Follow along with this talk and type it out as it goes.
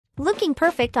Looking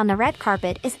perfect on the red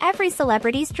carpet is every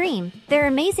celebrity's dream. Their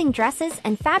amazing dresses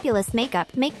and fabulous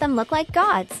makeup make them look like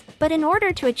gods. But in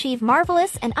order to achieve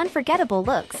marvelous and unforgettable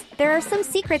looks, there are some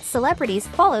secrets celebrities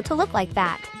follow to look like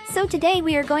that. So today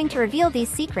we are going to reveal these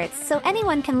secrets so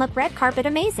anyone can look red carpet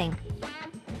amazing.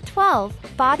 12.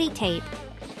 Body tape.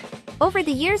 Over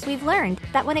the years we've learned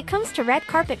that when it comes to red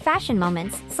carpet fashion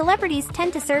moments, celebrities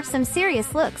tend to serve some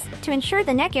serious looks to ensure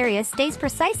the neck area stays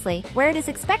precisely where it is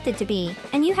expected to be,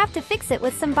 and you have to fix it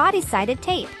with some body-sided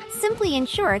tape. Simply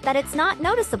ensure that it's not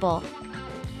noticeable.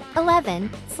 11.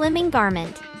 Slimming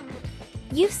garment.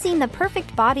 You've seen the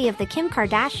perfect body of the Kim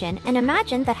Kardashian and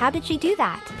imagine that how did she do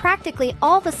that? Practically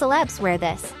all the celebs wear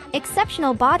this.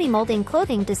 Exceptional body molding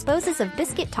clothing disposes of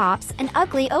biscuit tops and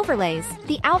ugly overlays.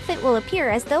 The outfit will appear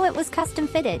as though it was custom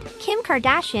fitted. Kim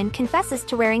Kardashian confesses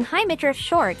to wearing high midriff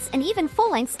shorts and even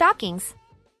full-length stockings.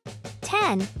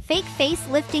 10. Fake face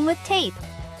lifting with tape.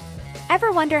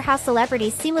 Ever wonder how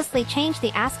celebrities seamlessly change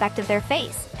the aspect of their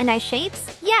face and eye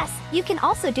shapes? Yes, you can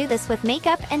also do this with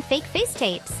makeup and fake face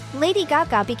tapes. Lady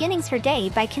Gaga begins her day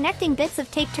by connecting bits of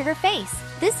tape to her face.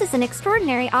 This is an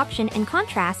extraordinary option in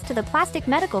contrast to the plastic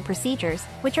medical procedures,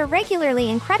 which are regularly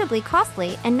incredibly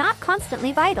costly and not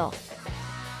constantly vital.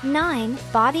 9.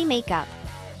 Body makeup.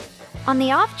 On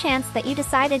the off chance that you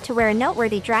decided to wear a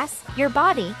noteworthy dress, your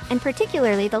body, and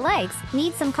particularly the legs,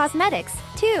 need some cosmetics.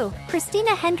 2.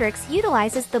 Christina Hendricks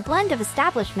utilizes the blend of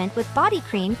establishment with body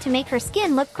cream to make her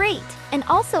skin look great. And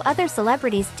also other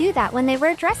celebrities do that when they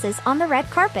wear dresses on the red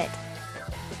carpet.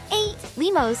 8.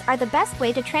 Limos are the best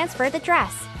way to transfer the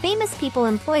dress. Famous people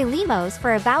employ limos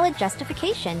for a valid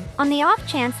justification. On the off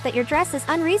chance that your dress is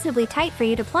unreasonably tight for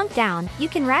you to plunk down, you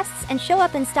can rest and show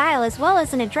up in style as well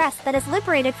as in a dress that is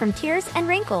liberated from tears and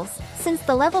wrinkles, since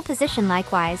the level position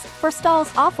likewise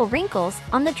forestalls awful wrinkles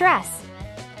on the dress.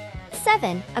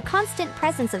 7. A constant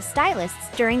presence of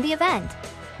stylists during the event.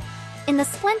 In the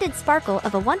splendid sparkle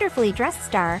of a wonderfully dressed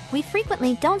star, we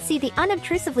frequently don't see the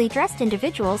unobtrusively dressed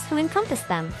individuals who encompass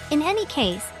them. In any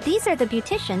case, these are the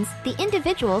beauticians, the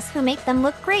individuals who make them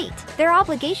look great. Their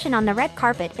obligation on the red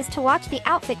carpet is to watch the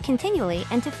outfit continually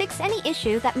and to fix any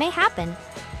issue that may happen.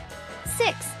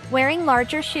 6. Wearing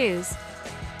larger shoes.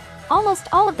 Almost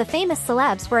all of the famous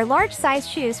celebs wear large-size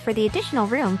shoes for the additional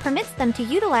room permits them to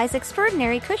utilize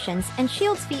extraordinary cushions and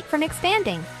shields feet from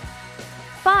expanding.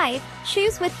 5.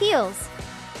 Shoes with heels.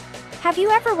 Have you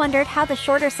ever wondered how the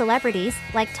shorter celebrities,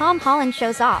 like Tom Holland,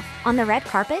 shows off on the red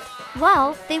carpet?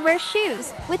 Well, they wear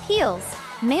shoes with heels.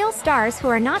 Male stars who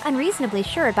are not unreasonably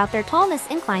sure about their tallness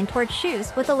incline towards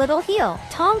shoes with a little heel.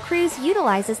 Tom Cruise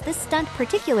utilizes this stunt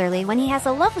particularly when he has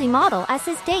a lovely model as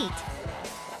his date.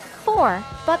 4.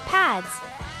 Butt pads.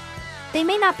 They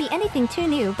may not be anything too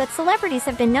new, but celebrities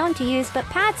have been known to use butt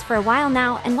pads for a while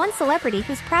now, and one celebrity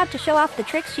who's proud to show off the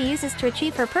tricks she uses to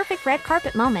achieve her perfect red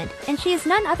carpet moment, and she is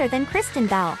none other than Kristen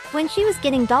Bell. When she was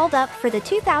getting dolled up for the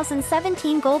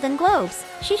 2017 Golden Globes,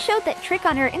 she showed that trick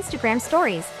on her Instagram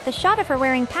stories, the shot of her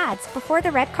wearing pads before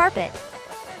the red carpet.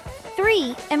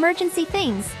 3. Emergency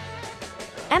things.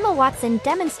 Emma Watson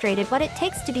demonstrated what it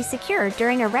takes to be secure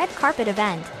during a red carpet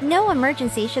event. No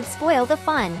emergency should spoil the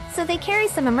fun, so they carry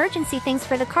some emergency things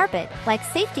for the carpet, like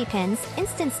safety pins,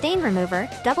 instant stain remover,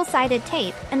 double-sided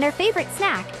tape, and their favorite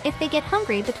snack if they get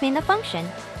hungry between the function.